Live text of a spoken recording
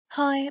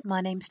Hi,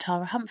 my name's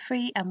Tara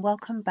Humphrey, and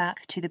welcome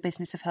back to the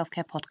Business of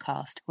Healthcare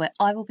podcast, where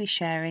I will be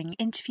sharing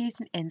interviews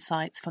and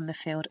insights from the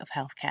field of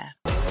healthcare.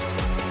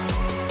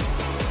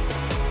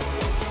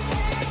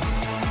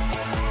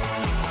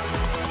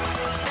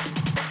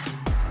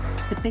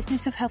 The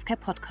Business of Healthcare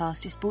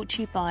podcast is brought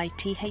to you by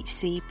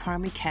THC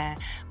Primary Care,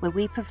 where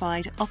we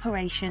provide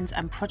operations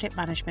and project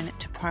management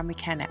to primary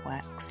care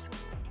networks.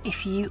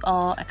 If you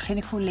are a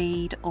clinical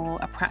lead or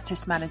a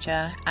practice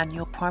manager and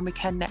your primary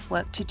care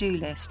network to-do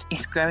list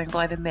is growing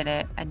by the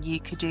minute and you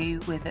could do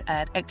with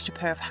an extra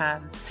pair of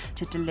hands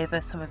to deliver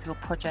some of your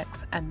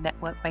projects and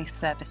network-based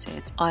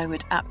services, I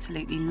would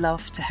absolutely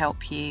love to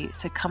help you.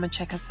 So come and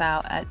check us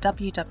out at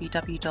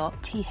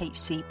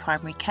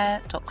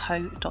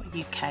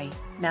www.thcprimarycare.co.uk.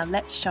 Now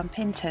let's jump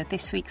into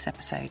this week's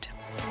episode.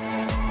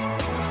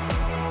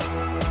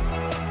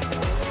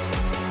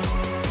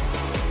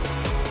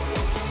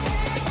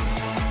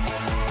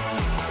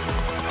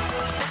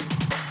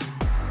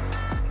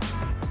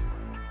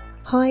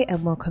 Hi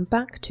and welcome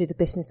back to the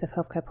Business of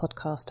Healthcare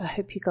podcast. I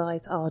hope you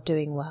guys are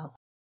doing well.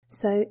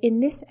 So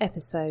in this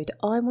episode,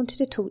 I wanted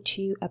to talk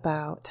to you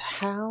about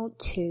how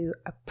to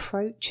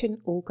approach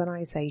an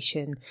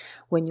organisation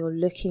when you're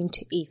looking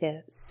to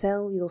either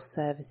sell your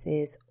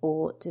services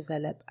or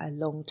develop a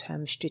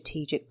long-term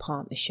strategic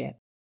partnership.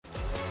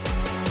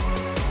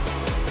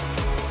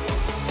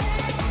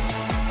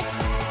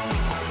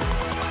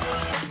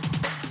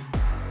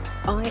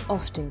 I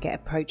often get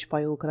approached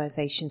by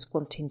organisations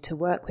wanting to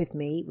work with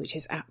me, which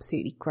is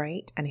absolutely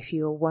great. And if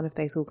you're one of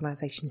those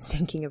organisations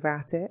thinking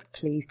about it,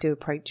 please do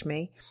approach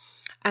me.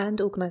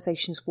 And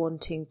organisations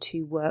wanting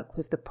to work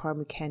with the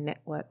primary care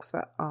networks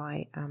that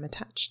I am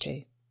attached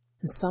to.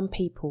 And some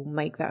people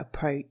make that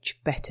approach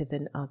better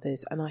than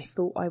others. And I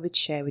thought I would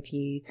share with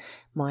you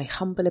my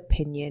humble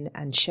opinion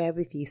and share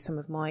with you some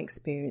of my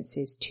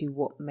experiences to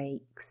what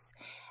makes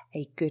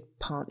a good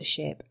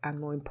partnership, and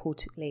more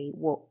importantly,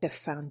 what the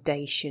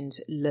foundations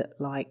look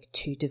like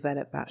to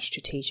develop that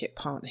strategic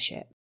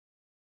partnership.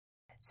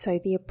 So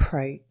the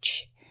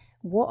approach,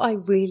 what I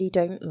really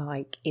don't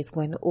like is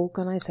when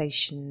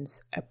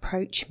organisations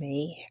approach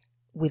me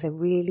with a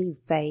really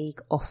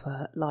vague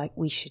offer like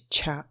we should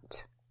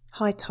chat.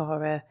 Hi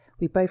Tara,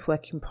 we both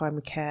work in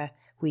primary care,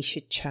 we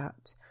should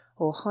chat.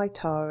 Or hi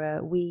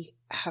Tara,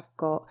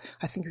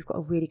 I think we've got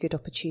a really good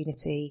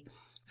opportunity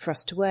for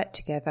us to work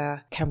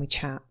together, can we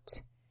chat?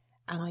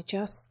 And I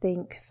just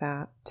think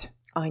that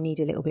I need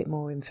a little bit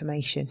more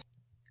information.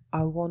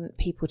 I want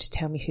people to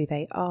tell me who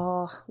they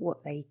are,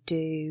 what they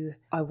do.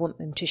 I want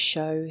them to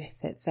show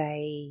that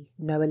they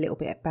know a little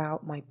bit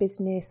about my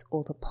business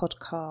or the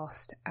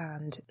podcast,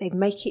 and they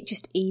make it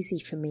just easy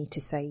for me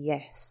to say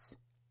yes.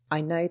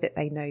 I know that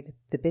they know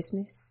the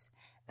business.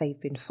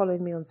 They've been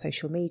following me on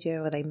social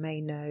media, or they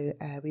may know,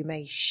 we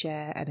may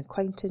share an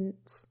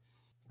acquaintance.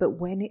 But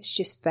when it's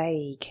just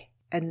vague,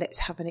 and let's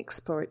have an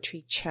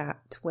exploratory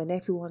chat, when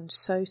everyone's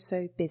so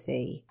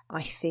busy,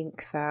 I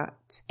think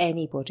that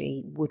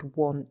anybody would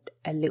want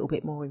a little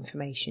bit more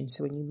information.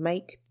 So when you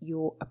make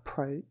your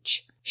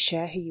approach,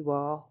 share who you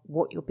are,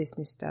 what your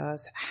business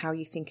does, how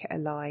you think it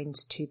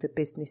aligns to the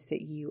business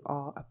that you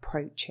are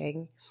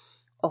approaching,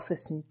 offer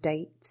some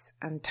dates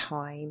and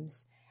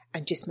times,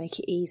 and just make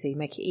it easy.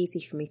 Make it easy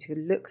for me to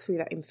look through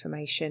that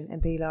information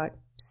and be like,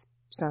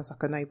 sounds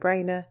like a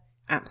no-brainer.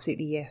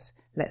 Absolutely yes,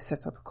 let's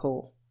set up a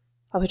call.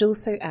 I would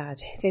also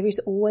add, there is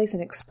always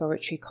an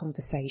exploratory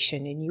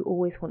conversation, and you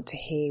always want to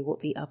hear what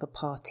the other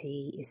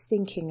party is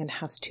thinking and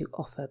has to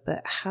offer,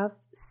 but have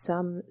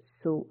some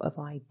sort of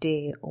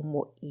idea on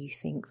what you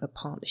think the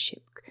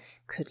partnership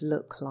could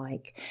look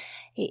like.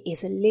 It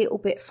is a little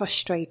bit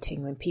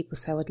frustrating when people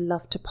say, I'd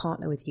love to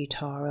partner with you,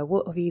 Tara.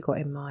 What have you got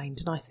in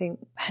mind? And I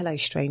think, hello,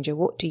 stranger,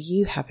 what do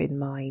you have in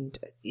mind?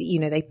 You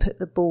know, they put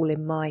the ball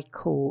in my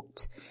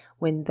court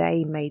when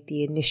they made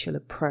the initial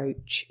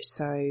approach.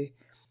 So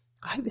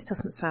I hope this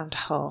doesn't sound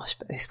harsh,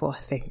 but this is what I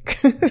think.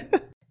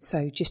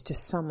 So just to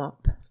sum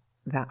up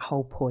that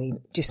whole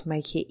point, just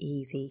make it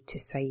easy to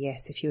say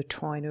yes. If you're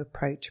trying to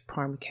approach a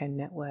primary care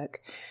network,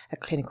 a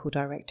clinical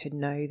director,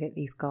 know that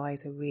these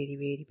guys are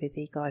really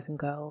busy, guys and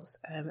girls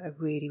are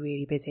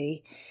really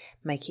busy.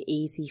 Make it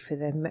easy for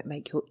them,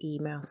 make your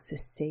email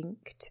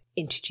succinct,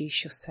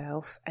 introduce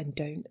yourself, and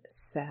don't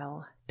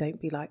sell.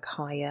 Don't be like,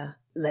 hiya,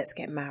 let's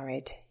get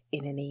married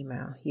in an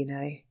email, you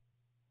know.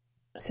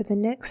 So the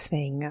next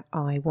thing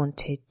I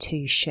wanted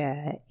to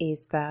share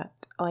is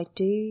that I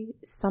do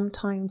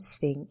sometimes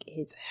think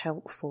it's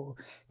helpful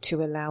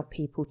to allow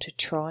people to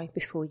try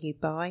before you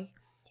buy.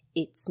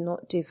 It's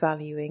not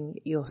devaluing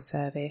your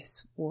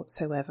service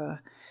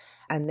whatsoever.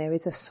 And there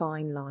is a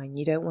fine line.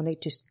 You don't want to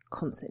just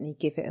constantly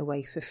give it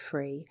away for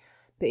free.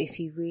 But if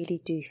you really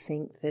do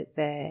think that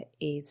there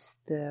is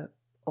the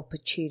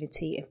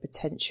opportunity and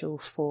potential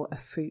for a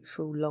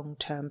fruitful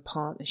long-term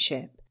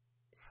partnership,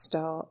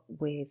 start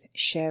with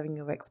sharing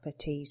your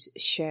expertise,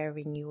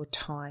 sharing your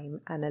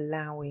time, and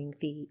allowing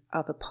the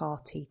other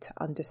party to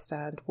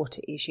understand what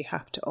it is you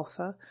have to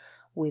offer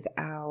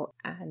without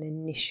an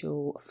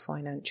initial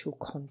financial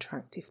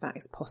contract, if that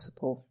is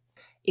possible.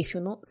 If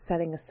you're not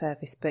selling a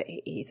service, but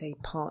it is a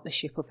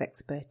partnership of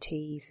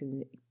expertise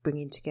and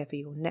bringing together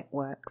your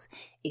networks,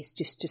 it's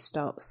just to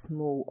start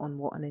small on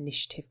what an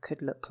initiative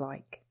could look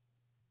like.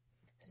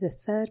 So the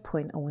third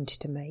point I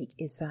wanted to make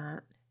is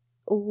that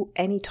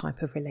any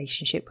type of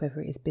relationship,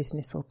 whether it is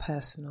business or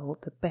personal,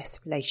 the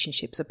best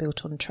relationships are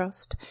built on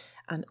trust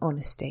and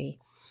honesty.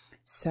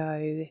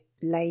 So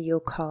lay your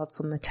cards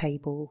on the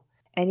table.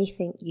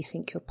 Anything you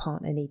think your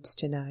partner needs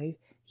to know,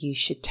 you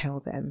should tell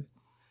them.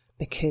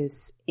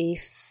 Because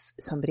if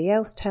somebody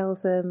else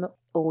tells them,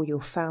 or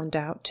you're found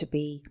out to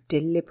be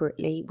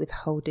deliberately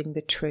withholding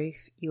the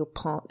truth, your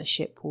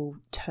partnership will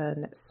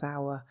turn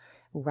sour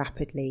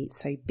rapidly.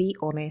 So be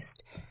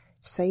honest,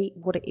 say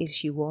what it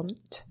is you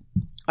want.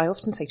 I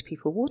often say to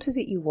people, what is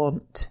it you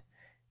want?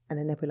 And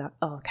then they'll be like,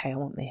 oh, okay, I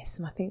want this.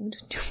 And I think,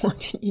 why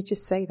didn't you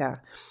just say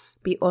that?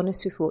 Be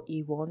honest with what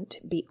you want.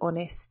 Be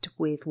honest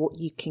with what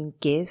you can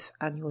give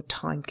and your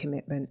time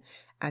commitment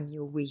and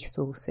your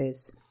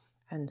resources,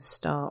 and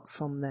start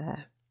from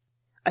there.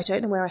 I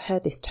don't know where I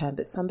heard this term,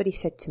 but somebody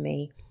said to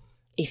me,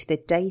 if the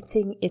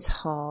dating is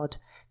hard,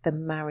 the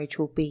marriage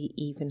will be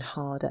even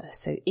harder.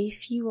 So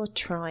if you are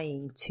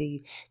trying to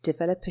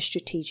develop a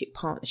strategic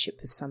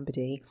partnership with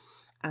somebody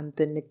and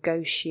the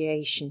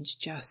negotiations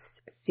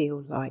just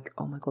feel like,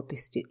 oh my God,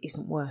 this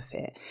isn't worth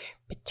it,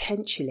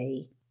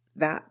 potentially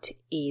that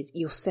is,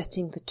 you're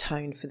setting the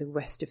tone for the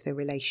rest of the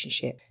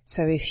relationship.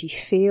 So if you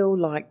feel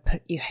like,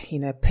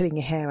 pulling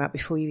your hair out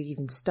before you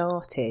even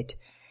started,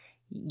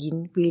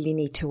 you really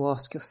need to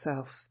ask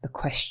yourself the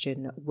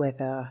question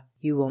whether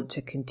you want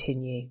to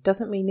continue.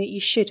 Doesn't mean that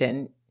you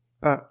shouldn't,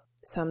 but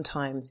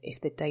sometimes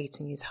if the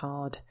dating is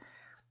hard,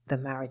 the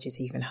marriage is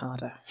even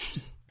harder.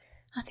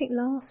 I think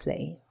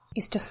lastly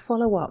is to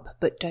follow up,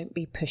 but don't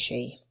be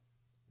pushy.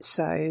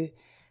 So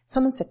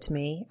someone said to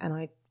me,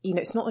 and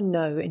it's not a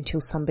no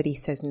until somebody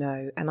says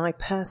no. And I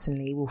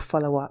personally will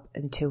follow up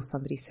until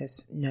somebody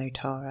says, no,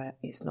 Tara,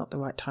 it's not the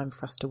right time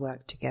for us to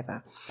work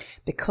together.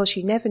 Because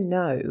you never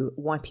know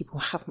why people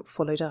haven't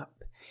followed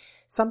up.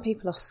 Some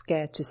people are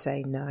scared to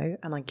say no,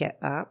 and I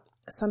get that.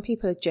 Some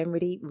people are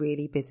generally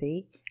really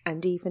busy,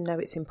 and even though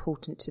it's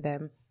important to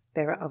them,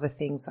 there are other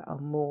things that are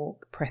more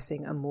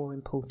pressing and more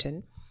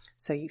important.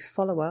 So you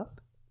follow up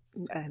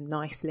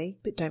nicely,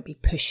 but don't be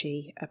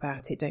pushy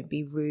about it. Don't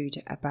be rude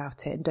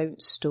about it, and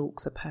don't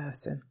stalk the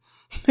person.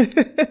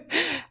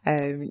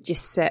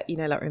 Just set,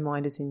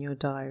 reminders in your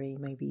diary,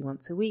 maybe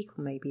once a week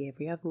or maybe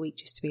every other week,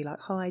 just to be like,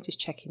 hi,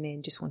 just checking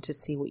in, just wanted to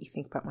see what you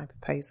think about my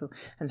proposal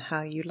and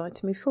how you'd like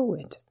to move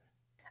forward.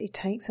 It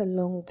takes a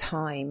long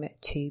time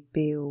to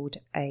build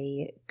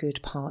a good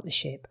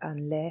partnership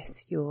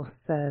unless your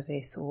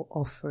service or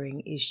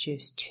offering is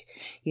just,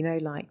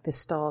 like the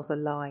stars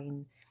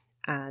align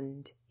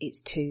and it's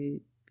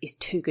too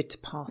good to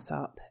pass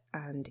up,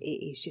 and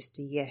it is just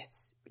a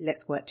yes,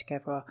 let's work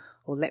together,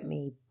 or let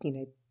me,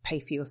 pay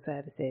for your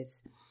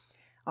services.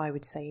 I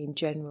would say in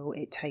general,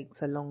 it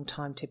takes a long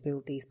time to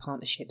build these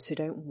partnerships. So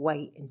don't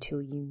wait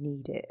until you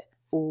need it.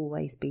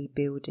 Always be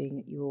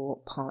building your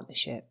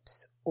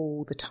partnerships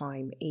all the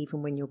time,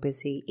 even when you're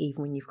busy,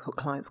 even when you've got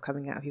clients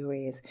coming out of your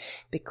ears,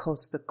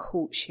 because the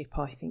courtship,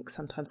 I think,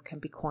 sometimes can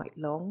be quite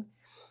long.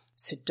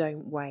 So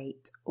don't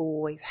wait.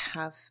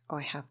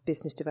 I have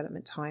business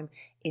development time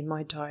in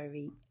my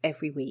diary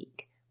every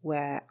week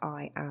where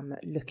I am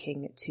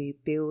looking to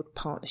build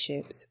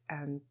partnerships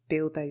and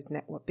build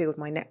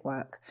my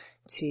network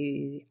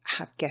to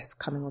have guests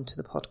coming onto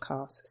the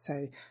podcast.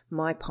 So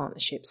my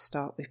partnerships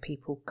start with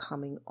people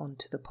coming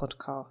onto the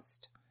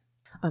podcast.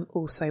 I'm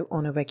also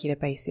on a regular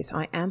basis,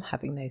 I am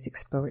having those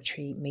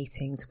exploratory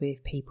meetings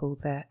with people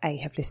that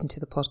have listened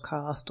to the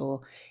podcast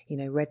or,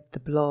 read the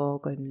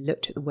blog and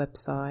looked at the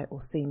website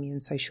or seen me on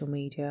social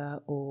media,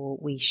 or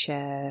we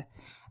share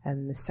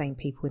the same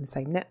people in the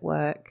same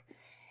network,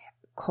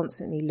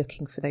 constantly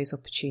looking for those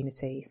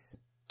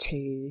opportunities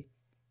to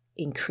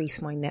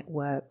increase my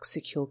network,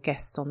 secure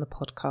guests on the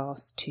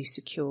podcast, to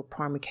secure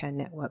primary care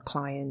network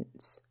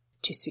clients,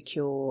 to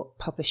secure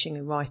publishing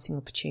and writing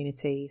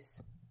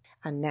opportunities.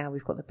 And now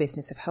we've got the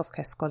Business of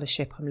Healthcare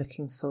Scholarship. I'm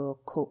looking for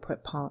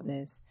corporate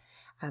partners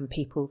and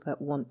people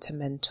that want to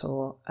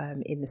mentor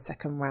in the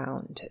second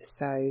round.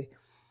 So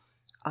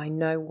I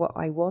know what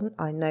I want.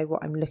 I know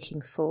what I'm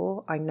looking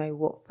for. I know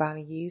what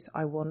values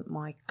I want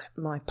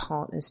my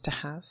partners to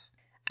have.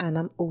 And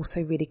I'm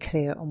also really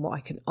clear on what I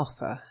can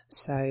offer.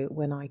 So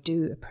when I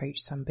do approach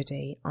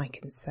somebody, I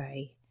can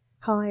say,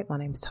 hi, my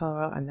name's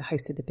Tara. I'm the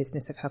host of the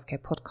Business of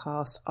Healthcare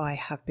podcast. I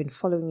have been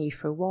following you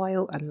for a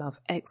while and love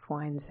X,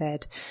 Y, and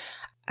Z.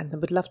 And I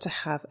would love to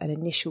have an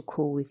initial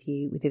call with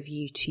you with a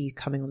view to you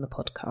coming on the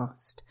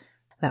podcast.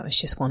 That was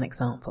just one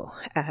example.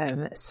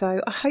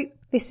 So I hope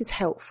this is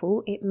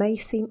helpful. It may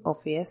seem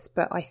obvious,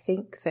 but I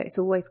think that it's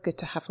always good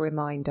to have a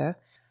reminder.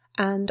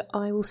 And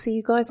I will see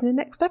you guys in the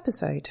next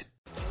episode.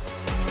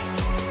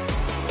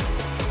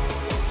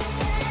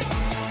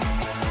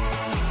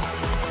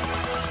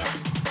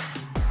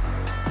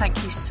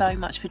 Thank you so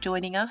much for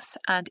joining us.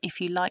 And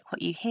if you like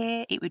what you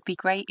hear, it would be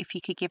great if you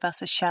could give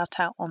us a shout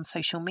out on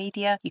social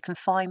media. You can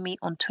find me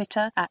on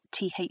Twitter at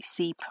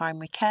THC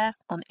Primary Care,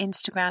 on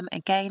Instagram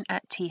again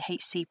at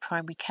THC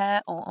Primary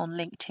Care, or on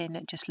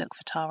LinkedIn, just look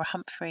for Tara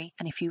Humphrey.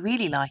 And if you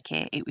really like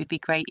it, it would be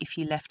great if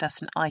you left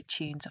us an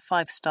iTunes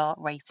 5-star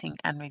rating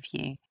and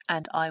review.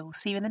 And I will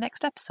see you in the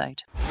next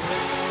episode.